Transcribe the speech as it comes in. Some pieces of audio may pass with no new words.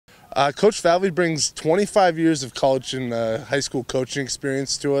Coach Falvey brings 25 years of college and high school coaching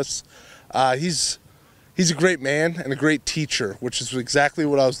experience to us. He's a great man and a great teacher, which is exactly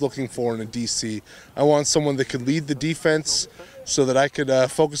what I was looking for in a DC. I want someone that could lead the defense so that I could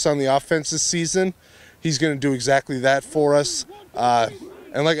focus on the offense this season. He's going to do exactly that for us.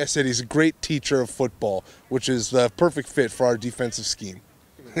 And like I said, he's a great teacher of football, which is the perfect fit for our defensive scheme.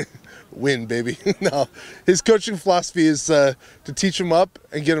 Win, baby. No, his coaching philosophy is to teach them up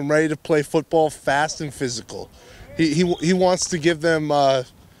and get them ready to play football fast and physical. He wants to give them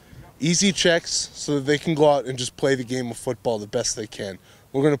easy checks so that they can go out and just play the game of football the best they can.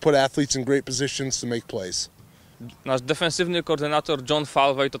 We're going to put athletes in great positions to make plays. Nasz defensywny koordynator John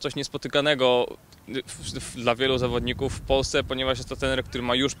Falvey to coś niespotykanego dla wielu zawodników w Polsce, ponieważ jest to trener, który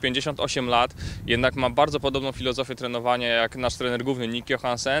ma już 58 lat, jednak ma bardzo podobną filozofię trenowania jak nasz trener główny Nick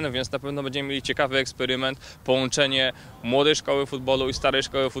Johansen, więc na pewno będziemy mieli ciekawy eksperyment, połączenie młodej szkoły futbolu i starej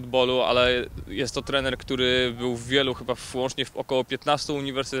szkoły futbolu, ale jest to trener, który był w wielu, chyba włącznie w około 15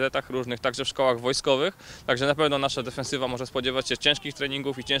 uniwersytetach różnych, także w szkołach wojskowych, także na pewno nasza defensywa może spodziewać się ciężkich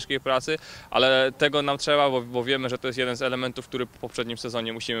treningów i ciężkiej pracy, ale tego nam trzeba, bo wiemy, że to jest jeden z elementów, który w poprzednim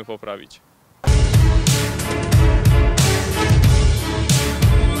sezonie musimy poprawić.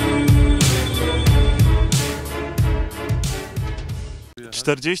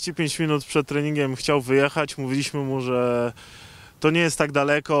 45 minut przed treningiem chciał wyjechać, mówiliśmy mu, że to nie jest tak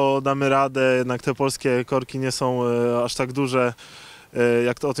daleko, damy radę, jednak te polskie korki nie są aż tak duże,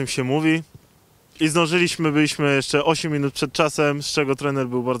 jak to o tym się mówi. I zdążyliśmy, byliśmy jeszcze 8 minut przed czasem, z czego trener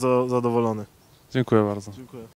był bardzo zadowolony. Dziękuję bardzo. Dziękuję.